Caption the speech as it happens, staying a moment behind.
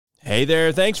Hey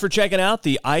there, thanks for checking out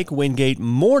the Ike Wingate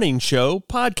Morning Show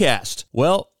podcast.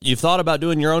 Well, you've thought about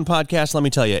doing your own podcast? Let me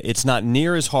tell you, it's not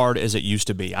near as hard as it used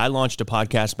to be. I launched a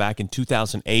podcast back in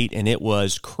 2008, and it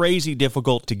was crazy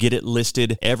difficult to get it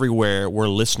listed everywhere where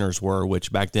listeners were,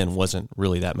 which back then wasn't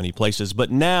really that many places. But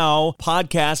now,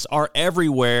 podcasts are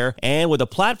everywhere, and with a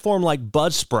platform like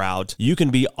Buzzsprout, you can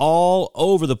be all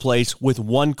over the place with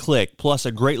one click, plus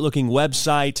a great-looking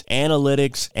website,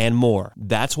 analytics, and more.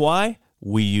 That's why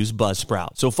we use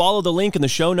Buzzsprout. So follow the link in the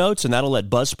show notes, and that'll let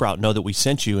Buzzsprout know that we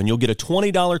sent you, and you'll get a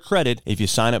 $20 credit if you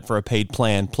sign up for a paid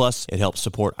plan. Plus, it helps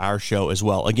support our show as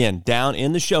well. Again, down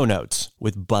in the show notes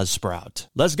with Buzzsprout.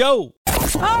 Let's go! All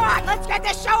right, let's get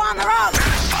this show on the road!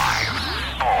 5,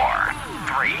 4,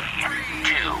 3, 2,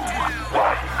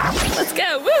 1. Let's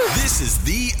go, woo! This is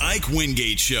the Ike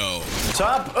Wingate Show.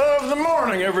 Top of the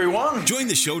morning, everyone. Join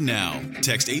the show now.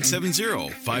 Text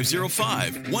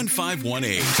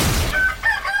 870-505-1518.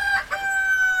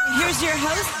 Here's your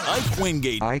host, Ike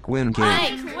Wingate. Ike Wingate.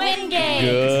 Ike Wingate.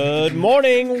 Good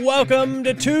morning. Welcome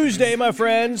to Tuesday, my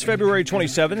friends, February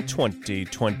 27th,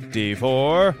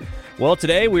 2024. Well,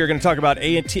 today we are going to talk about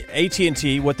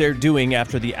AT&T, what they're doing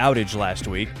after the outage last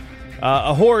week.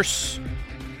 A horse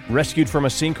rescued from a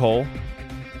sinkhole.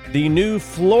 The new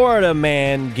Florida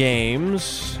Man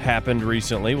games happened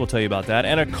recently. We'll tell you about that.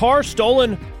 And a car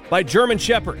stolen by German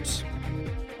Shepherds.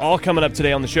 All coming up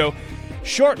today on the show.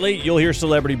 Shortly, you'll hear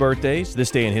celebrity birthdays, this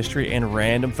day in history, and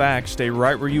random facts. Stay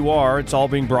right where you are. It's all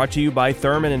being brought to you by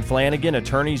Thurman and Flanagan,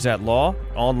 attorneys at law,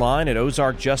 online at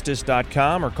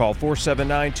ozarkjustice.com or call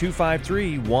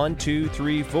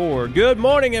 479-253-1234. Good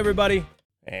morning, everybody.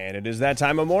 And it is that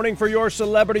time of morning for your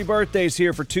celebrity birthdays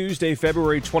here for Tuesday,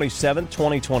 February 27th,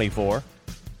 2024.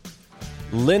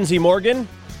 Lindsey Morgan,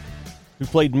 who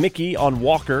played Mickey on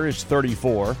Walker, is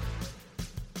 34.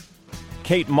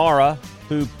 Kate Mara,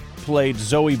 who played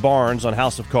Zoe Barnes on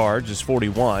House of Cards, is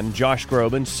 41. Josh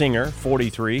Groban, singer,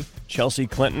 43. Chelsea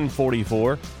Clinton,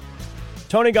 44.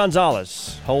 Tony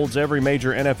Gonzalez holds every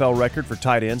major NFL record for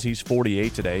tight ends. He's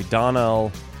 48 today.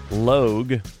 Donnell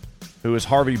Logue, who is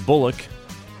Harvey Bullock,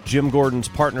 Jim Gordon's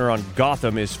partner on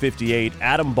Gotham, is 58.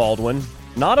 Adam Baldwin,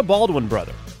 not a Baldwin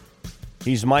brother.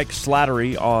 He's Mike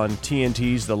Slattery on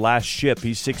TNT's The Last Ship.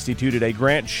 He's 62 today.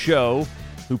 Grant Show,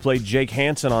 who played Jake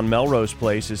Hansen on Melrose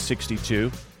Place, is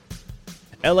 62.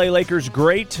 LA Lakers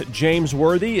great James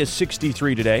Worthy is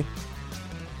 63 today.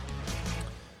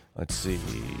 Let's see.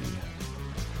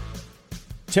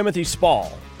 Timothy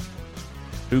Spall,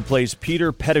 who plays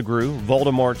Peter Pettigrew,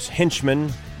 Voldemort's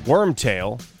henchman,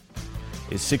 Wormtail,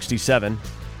 is 67.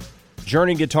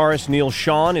 Journey guitarist Neil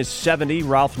Schon is 70.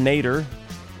 Ralph Nader,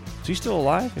 is he still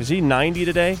alive? Is he 90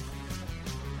 today?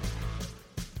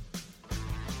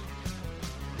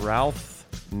 Ralph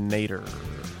Nader.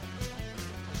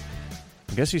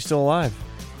 I guess he's still alive.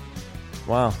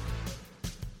 Wow.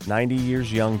 90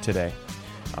 years young today.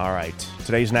 All right.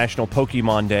 Today's National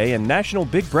Pokemon Day and National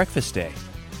Big Breakfast Day.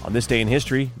 On this day in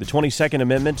history, the 22nd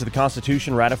Amendment to the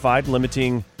Constitution ratified,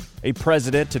 limiting a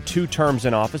president to 2 terms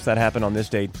in office. That happened on this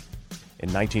date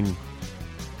in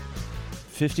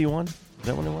 1951. Is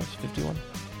that when it was? 51?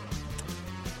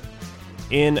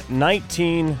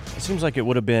 It seems like it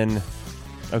would have been,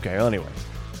 okay, well, anyway.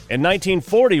 In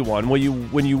 1941,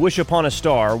 When You Wish Upon a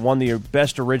Star won the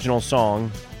Best Original Song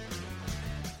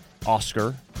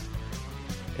Oscar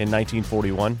in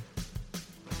 1941.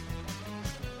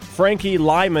 Frankie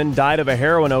Lyman died of a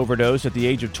heroin overdose at the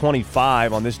age of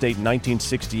 25 on this date in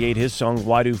 1968. His song,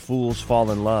 Why Do Fools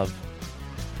Fall in Love?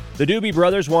 The Doobie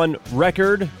Brothers won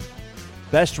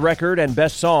Best Record and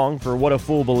Best Song for What a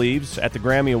Fool Believes at the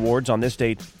Grammy Awards on this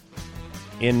date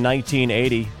in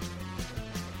 1980.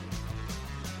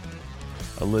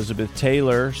 Elizabeth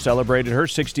Taylor celebrated her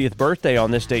 60th birthday on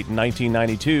this date in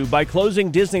 1992 by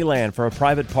closing Disneyland for a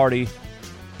private party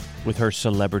with her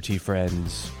celebrity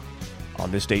friends.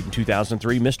 On this date in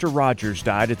 2003, Mr. Rogers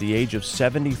died at the age of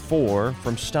 74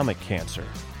 from stomach cancer.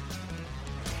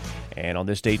 And on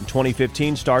this date in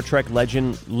 2015, Star Trek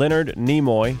legend Leonard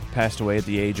Nimoy passed away at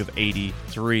the age of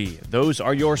 83. Those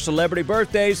are your celebrity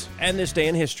birthdays and this day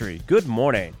in history. Good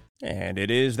morning. And it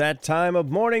is that time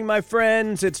of morning, my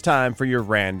friends. It's time for your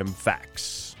random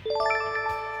facts.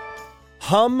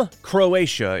 Hum,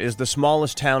 Croatia is the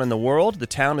smallest town in the world. The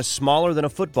town is smaller than a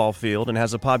football field and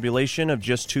has a population of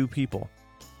just 2 people.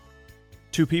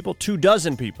 2 people?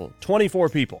 24 people. 24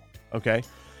 people, okay?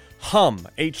 Hum,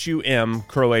 H-U-M,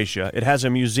 Croatia. It has a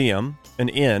museum, an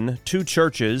inn, 2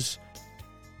 churches,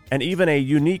 and even a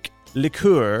unique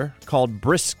liqueur called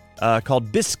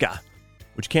Biska,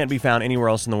 which can't be found anywhere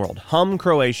else in the world. Hum,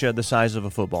 Croatia, the size of a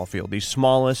football field, the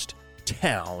smallest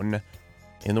town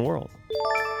in the world.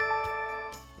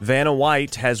 Vanna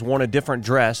White has worn a different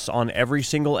dress on every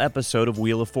single episode of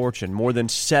Wheel of Fortune. More than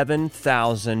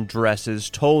 7,000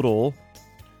 dresses total,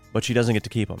 but she doesn't get to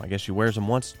keep them. I guess she wears them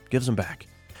once, gives them back.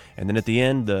 And then at the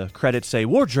end, the credits say,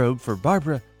 wardrobe for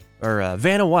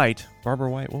Vanna White. Barbara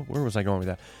White? Where was I going with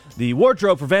that? The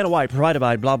wardrobe for Vanna White provided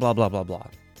by blah, blah, blah, blah, blah.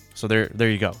 So there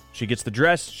you go. She gets the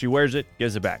dress, she wears it,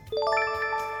 gives it back.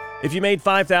 If you made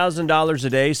 $5,000 a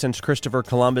day since Christopher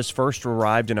Columbus first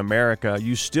arrived in America,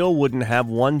 you still wouldn't have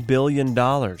 $1 billion.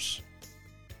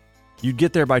 You'd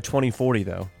get there by 2040,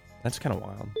 though. That's kind of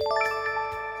wild.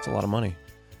 That's a lot of money.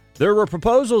 There were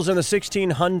proposals in the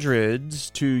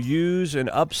 1600s to use an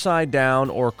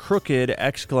upside-down or crooked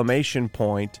exclamation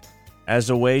point as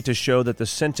a way to show that the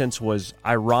sentence was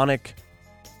ironic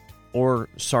or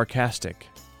sarcastic.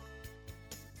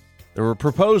 There were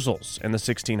proposals in the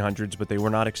 1600s, but they were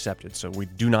not accepted, so we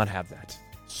do not have that.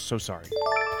 So sorry.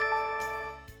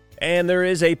 And there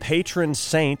is a patron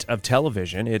saint of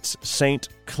television. It's Saint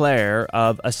Clare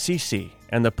of Assisi,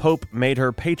 and the Pope made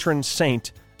her patron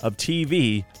saint of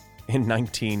TV in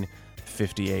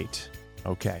 1958.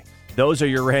 Okay, those are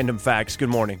your random facts. Good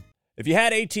morning. If you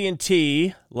had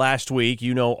AT&T last week,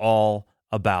 you know all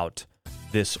about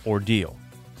this ordeal.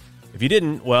 If you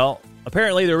didn't, well,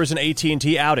 apparently there was an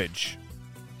AT&T outage.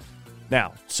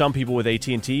 Now, some people with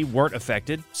AT&T weren't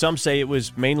affected. Some say it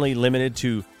was mainly limited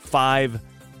to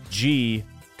 5G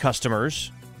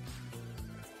customers.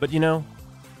 But,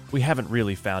 we haven't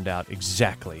really found out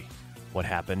exactly what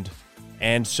happened.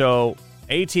 And so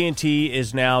AT&T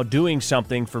is now doing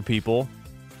something for people.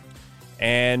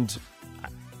 And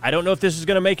I don't know if this is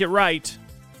going to make it right.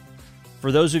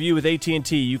 For those of you with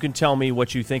AT&T, you can tell me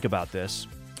what you think about this.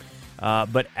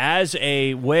 But as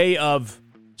a way of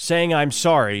saying I'm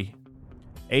sorry,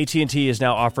 AT&T is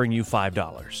now offering you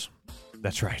 $5.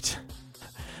 That's right.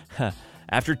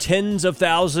 After tens of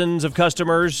thousands of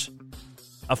customers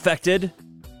affected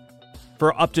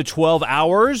for up to 12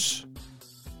 hours,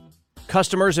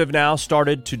 customers have now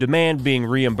started to demand being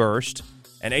reimbursed.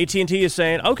 And AT&T is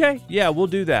saying, okay, yeah, we'll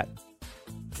do that.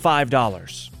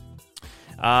 $5.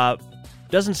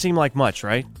 Doesn't seem like much,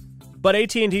 right? But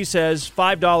AT&T says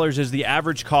 $5 is the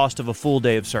average cost of a full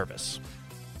day of service.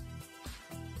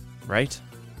 Right?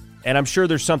 And I'm sure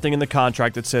there's something in the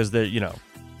contract that says that,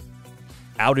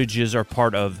 outages are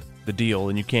part of the deal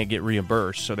and you can't get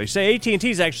reimbursed. So they say AT&T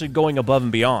is actually going above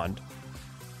and beyond.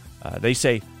 They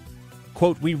say,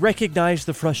 quote, "We recognize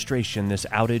the frustration this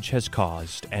outage has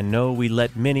caused and know we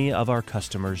let many of our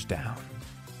customers down."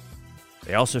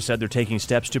 They also said they're taking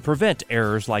steps to prevent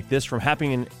errors like this from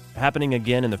happening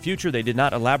again in the future. They did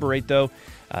not elaborate, though.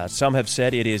 Some have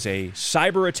said it is a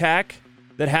cyber attack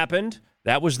that happened.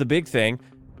 That was the big thing.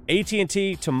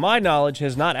 AT&T, to my knowledge,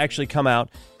 has not actually come out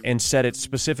and said it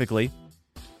specifically.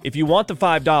 If you want the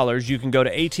 $5, you can go to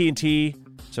AT&T.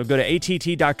 So go to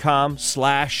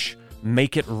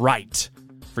att.com/makeitright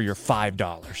for your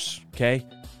 $5, okay?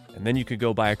 And then you could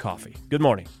go buy a coffee. Good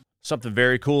morning. Something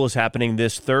very cool is happening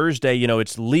this Thursday.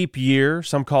 It's leap year.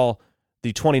 Some call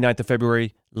the 29th of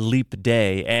February leap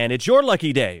day. And it's your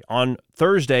lucky day on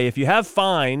Thursday. If you have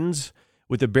fines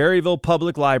with the Berryville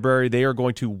Public Library, they are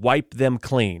going to wipe them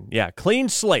clean. Yeah, clean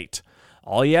slate.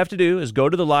 All you have to do is go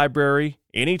to the library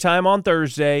anytime on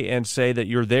Thursday and say that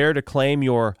you're there to claim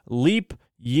your leap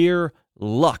year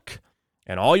luck.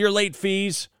 And all your late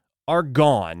fees are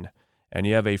gone. And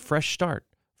you have a fresh start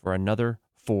for another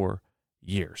 4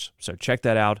 years. So check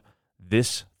that out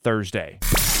this Thursday.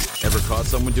 Ever caught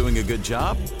someone doing a good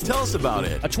job? Tell us about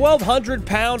it. A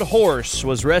 1,200-pound horse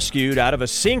was rescued out of a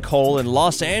sinkhole in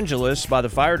Los Angeles by the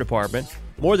fire department.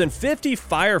 More than 50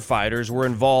 firefighters were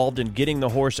involved in getting the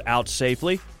horse out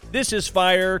safely. This is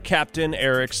Fire Captain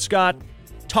Eric Scott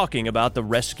talking about the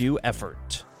rescue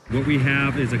effort. What we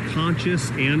have is a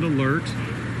conscious and alert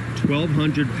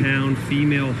 1,200-pound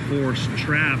female horse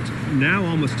trapped now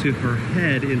almost to her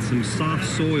head in some soft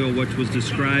soil, which was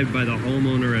described by the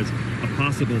homeowner as a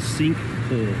possible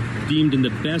sinkhole. Deemed in the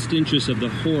best interest of the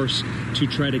horse to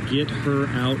try to get her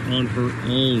out on her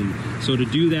own. So to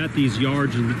do that, these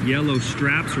large yellow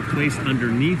straps were placed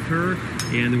underneath her,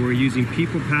 and we're using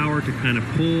people power to kind of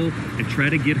pull and try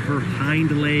to get her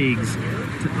hind legs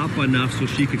up enough so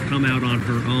she could come out on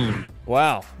her own.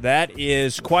 Wow, that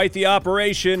is quite the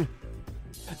operation.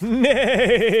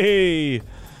 Nay!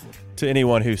 To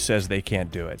anyone who says they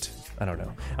can't do it. I don't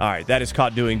know. All right, that is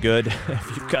caught doing good.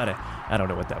 If you've got I don't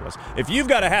know what that was. If you've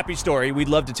got a happy story, we'd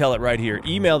love to tell it right here.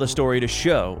 Email the story to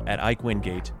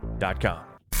show@ikewingate.com.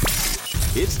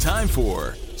 It's time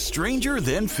for Stranger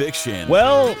Than Fiction.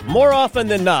 Well, more often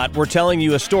than not, we're telling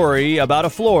you a story about a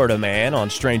Florida man on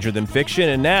Stranger Than Fiction,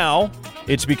 and now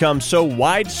it's become so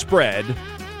widespread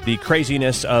the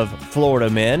craziness of Florida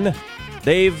men.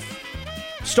 They've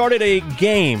started a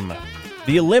game,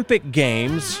 the Olympic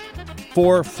Games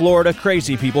for Florida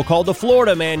crazy people, called the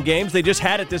Florida Man Games. They just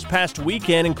had it this past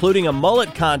weekend, including a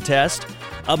mullet contest,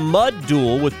 a mud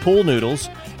duel with pool noodles,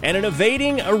 and an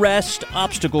evading arrest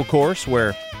obstacle course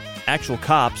where actual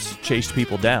cops chased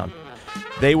people down.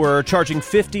 They were charging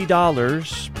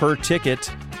 $50 per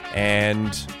ticket,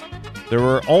 and there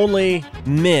were only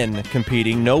men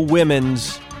competing, no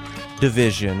women's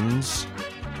divisions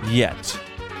yet.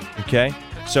 Okay?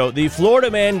 So the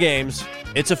Florida Man Games,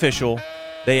 it's official.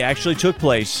 They actually took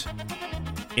place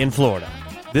in Florida.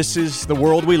 This is the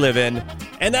world we live in,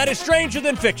 and that is stranger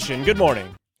than fiction. Good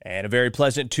morning. And a very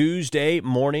pleasant Tuesday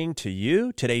morning to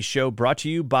you. Today's show brought to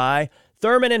you by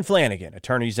Thurman and Flanagan,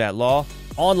 attorneys at law,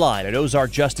 online at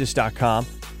ozarkjustice.com,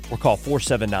 or call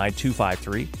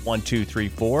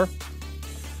 479-253-1234.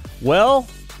 Well,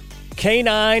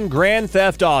 Canine Grand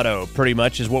Theft Auto, pretty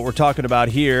much, is what we're talking about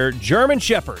here. German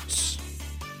Shepherds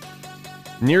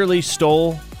nearly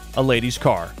stole a lady's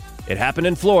car. It happened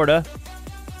in Florida.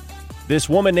 This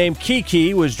woman named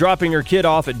Kiki was dropping her kid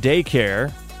off at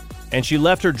daycare, and she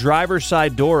left her driver's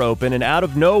side door open, and out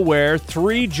of nowhere,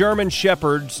 3 German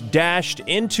Shepherds dashed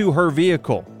into her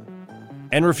vehicle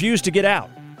and refused to get out.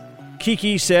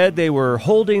 Kiki said they were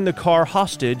holding the car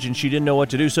hostage, and she didn't know what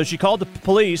to do, so she called the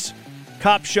police.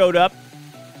 Cops showed up,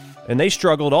 and they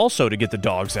struggled also to get the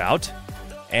dogs out.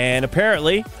 And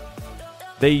apparently,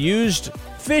 they used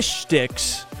fish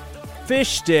sticks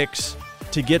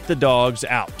to get the dogs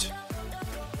out.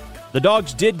 The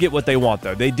dogs did get what they want,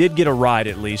 though. They did get a ride,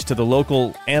 at least, to the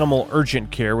local animal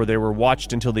urgent care where they were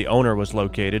watched until the owner was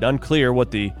located. Unclear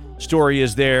what the story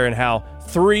is there and how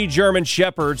 3 German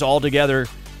Shepherds all together,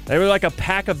 they were like a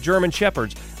pack of German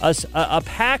Shepherds. A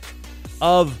pack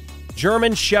of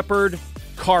German Shepherd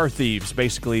car thieves,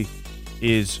 basically,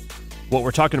 is what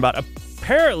we're talking about.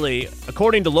 Apparently,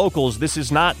 according to locals, this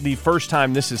is not the first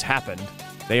time this has happened.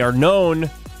 They are known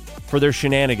for their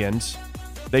shenanigans.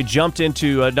 They jumped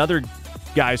into another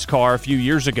guy's car a few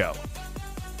years ago,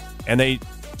 and they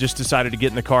just decided to get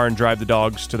in the car and drive the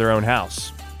dogs to their own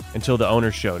house until the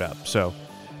owner showed up. So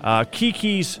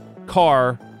Kiki's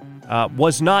car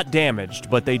was not damaged,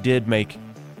 but they did make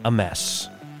a mess.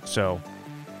 So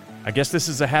I guess this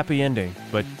is a happy ending,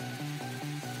 but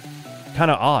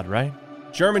kind of odd, right?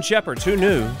 German Shepherds, who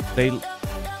knew they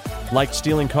liked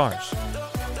stealing cars?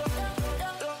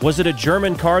 Was it a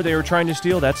German car they were trying to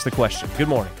steal? That's the question. Good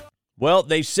morning. Well,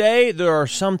 they say there are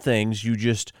some things you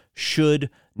just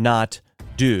should not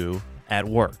do at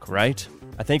work, right?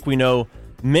 I think we know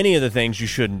many of the things you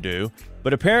shouldn't do,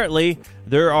 but apparently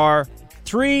there are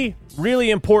 3 really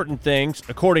important things,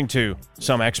 according to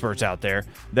some experts out there,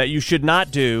 that you should not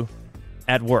do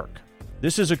at work.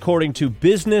 This is according to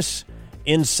Business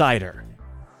Insider.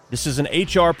 This is an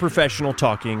HR professional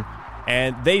talking,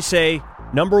 and they say,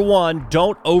 number 1,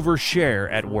 don't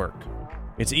overshare at work.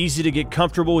 It's easy to get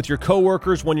comfortable with your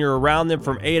coworkers when you're around them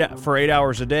for 8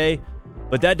 hours a day,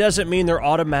 but that doesn't mean they're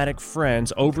automatic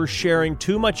friends. Oversharing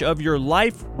too much of your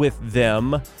life with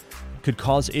them could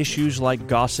cause issues like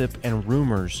gossip and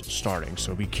rumors starting,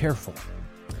 so be careful.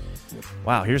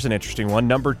 Wow, here's an interesting one.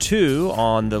 Number 2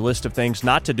 on the list of things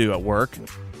not to do at work.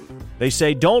 They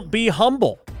say don't be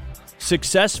humble.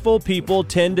 Successful people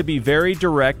tend to be very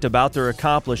direct about their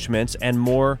accomplishments and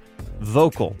more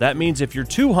vocal. That means if you're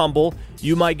too humble,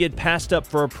 you might get passed up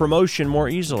for a promotion more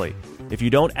easily. If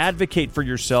you don't advocate for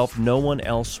yourself, no one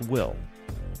else will.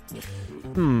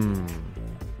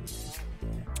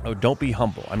 Oh, don't be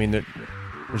humble. I mean,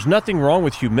 there's nothing wrong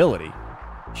with humility.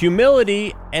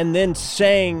 Humility and then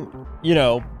saying,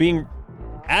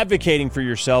 advocating for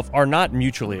yourself are not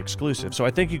mutually exclusive. So I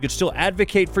think you could still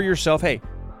advocate for yourself. Hey,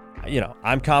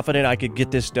 I'm confident I could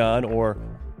get this done, or,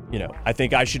 I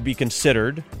think I should be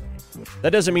considered.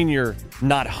 That doesn't mean you're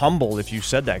not humble if you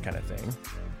said that kind of thing.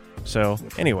 So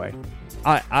anyway,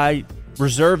 I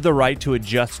reserve the right to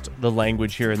adjust the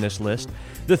language here in this list.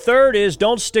 The third is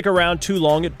don't stick around too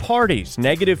long at parties.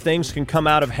 Negative things can come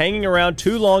out of hanging around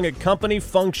too long at company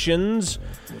functions,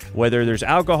 whether there's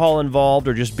alcohol involved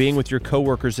or just being with your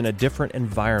coworkers in a different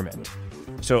environment.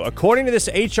 So according to this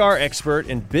HR expert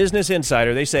in Business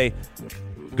Insider, they say,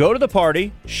 go to the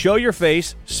party, show your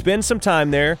face, spend some time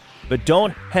there, but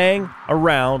don't hang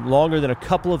around longer than a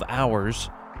couple of hours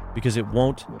because it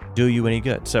won't do you any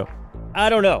good. So I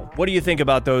don't know. What do you think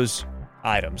about those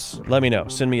items? Let me know.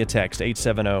 Send me a text,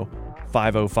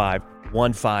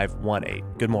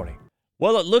 870-505-1518. Good morning.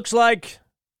 Well, it looks like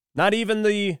not even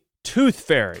the tooth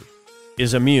fairy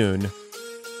is immune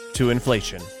to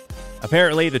inflation.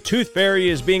 Apparently, the tooth fairy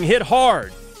is being hit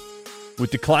hard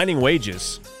with declining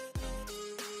wages.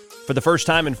 For the first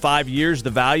time in 5 years, the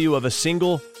value of a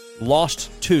single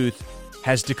lost tooth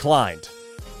has declined.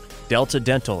 Delta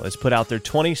Dental has put out their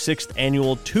 26th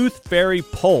annual Tooth Fairy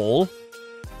poll,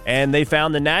 and they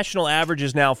found the national average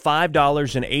is now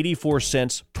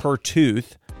 $5.84 per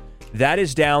tooth. That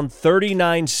is down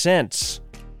 39 cents,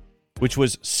 which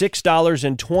was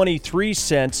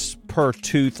 $6.23 per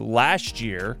tooth last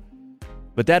year,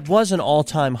 but that was an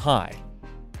all-time high.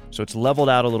 So it's leveled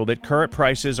out a little bit. Current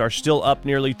prices are still up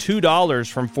nearly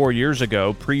 $2 from 4 years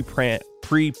ago,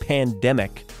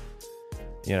 pre-pandemic.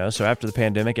 So after the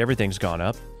pandemic, everything's gone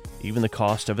up, even the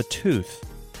cost of a tooth.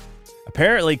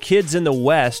 Apparently, kids in the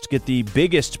West get the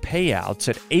biggest payouts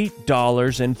at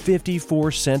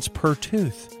 $8.54 per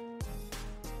tooth.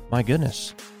 My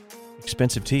goodness,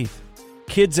 expensive teeth.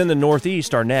 Kids in the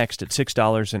Northeast are next at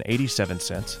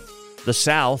 $6.87. The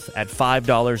South at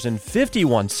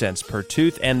 $5.51 per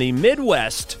tooth, and the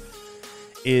Midwest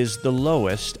is the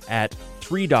lowest at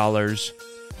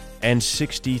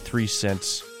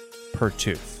 $3.63 per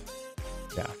tooth.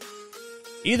 Yeah.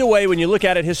 Either way, when you look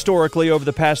at it historically, over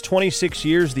the past 26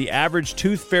 years, the average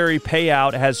Tooth Fairy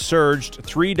payout has surged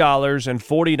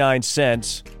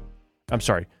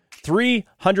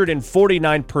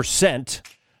 349%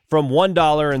 from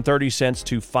 $1.30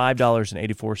 to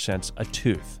 $5.84 a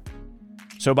tooth.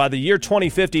 So by the year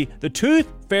 2050, the Tooth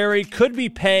Fairy could be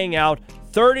paying out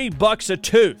 $30 a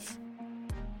tooth.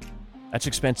 That's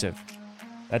expensive.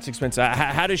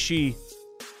 How does she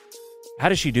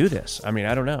do this? I mean,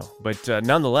 I don't know. But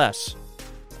nonetheless,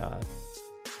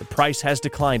 the price has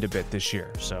declined a bit this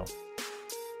year. So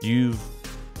you've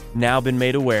now been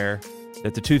made aware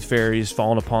that the Tooth Fairy has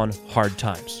fallen upon hard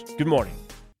times. Good morning.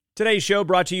 Today's show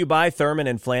brought to you by Thurman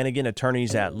and Flanagan,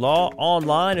 attorneys at law,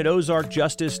 online at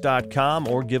ozarkjustice.com,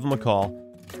 or give them a call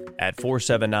at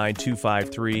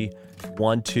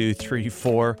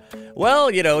 479-253-1234. Well,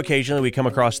 occasionally we come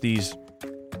across these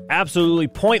absolutely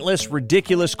pointless,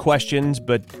 ridiculous questions,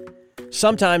 but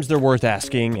sometimes they're worth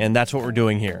asking, and that's what we're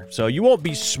doing here. So you won't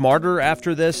be smarter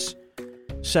after this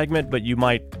segment, but you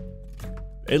might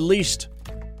at least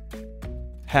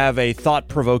have a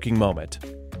thought-provoking moment.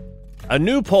 A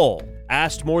new poll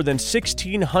asked more than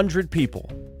 1,600 people,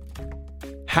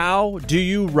 how do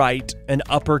you write an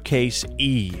uppercase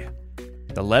E?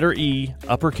 The letter E,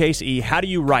 uppercase E, how do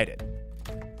you write it?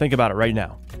 Think about it right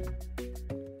now.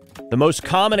 The most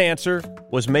common answer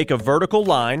was make a vertical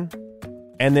line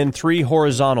and then 3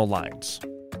 horizontal lines.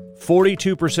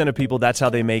 42% of people, that's how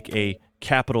they make a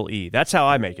capital E. That's how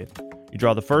I make it. You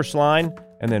draw the first line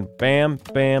and then bam,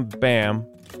 bam, bam,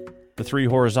 the 3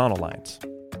 horizontal lines.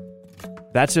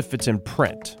 That's if it's in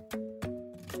print.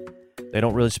 They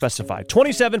don't really specify.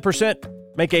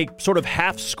 27% make a sort of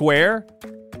half square,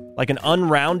 like an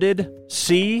unrounded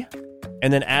C,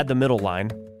 and then add the middle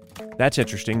line. That's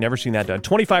interesting. Never seen that done.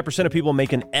 25% of people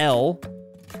make an L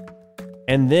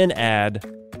and then add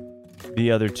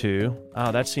the other 2.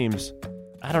 Oh, that seems,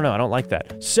 I don't know. I don't like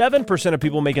that. 7% of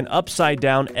people make an upside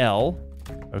down L.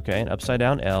 Okay, an upside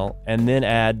down L, and then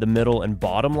add the middle and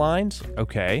bottom lines.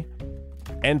 Okay.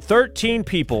 And 13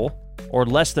 people, or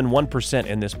less than 1%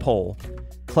 in this poll,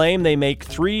 claim they make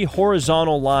 3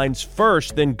 horizontal lines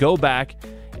first, then go back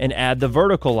and add the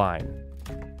vertical line.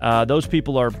 Those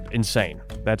people are insane.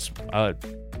 That's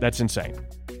insane.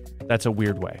 That's a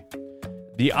weird way.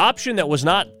 The option that was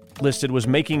not listed was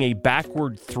making a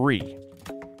backward 3.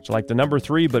 So like the number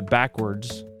 3, but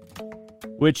backwards,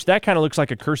 which that kind of looks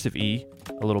like a cursive E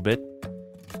a little bit.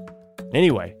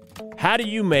 Anyway, how do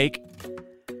you make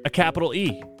a capital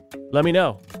E? Let me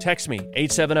know. Text me,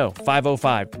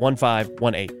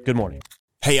 870-505-1518. Good morning.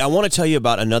 Hey, I want to tell you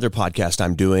about another podcast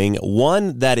I'm doing,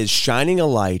 one that is shining a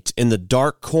light in the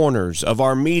dark corners of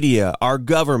our media, our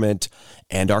government,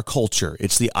 and our culture.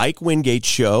 It's the Ike Wingate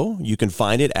Show. You can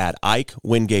find it at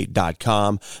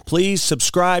IkeWingate.com. Please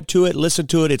subscribe to it, listen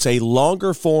to it. It's a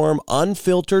longer form,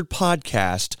 unfiltered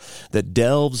podcast that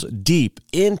delves deep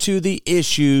into the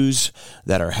issues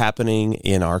that are happening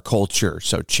in our culture.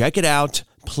 So check it out,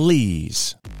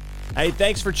 please. Hey,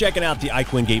 thanks for checking out the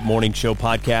Ike Wingate Morning Show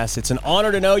podcast. It's an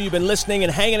honor to know you've been listening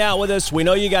and hanging out with us. We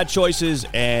know you got choices,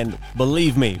 and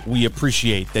believe me, we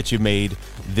appreciate that you made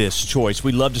this choice.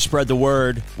 We'd love to spread the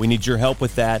word. We need your help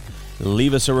with that.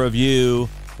 Leave us a review,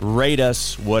 rate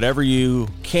us, whatever you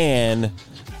can,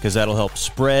 because that'll help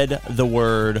spread the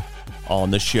word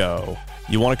on the show.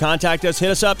 You want to contact us,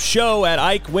 hit us up,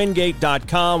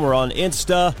 show@IkeWingate.com. We're on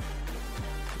Insta.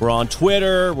 We're on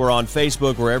Twitter, we're on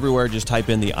Facebook, we're everywhere. Just type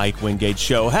in the Ike Wingate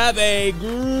Show. Have a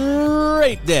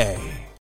great day.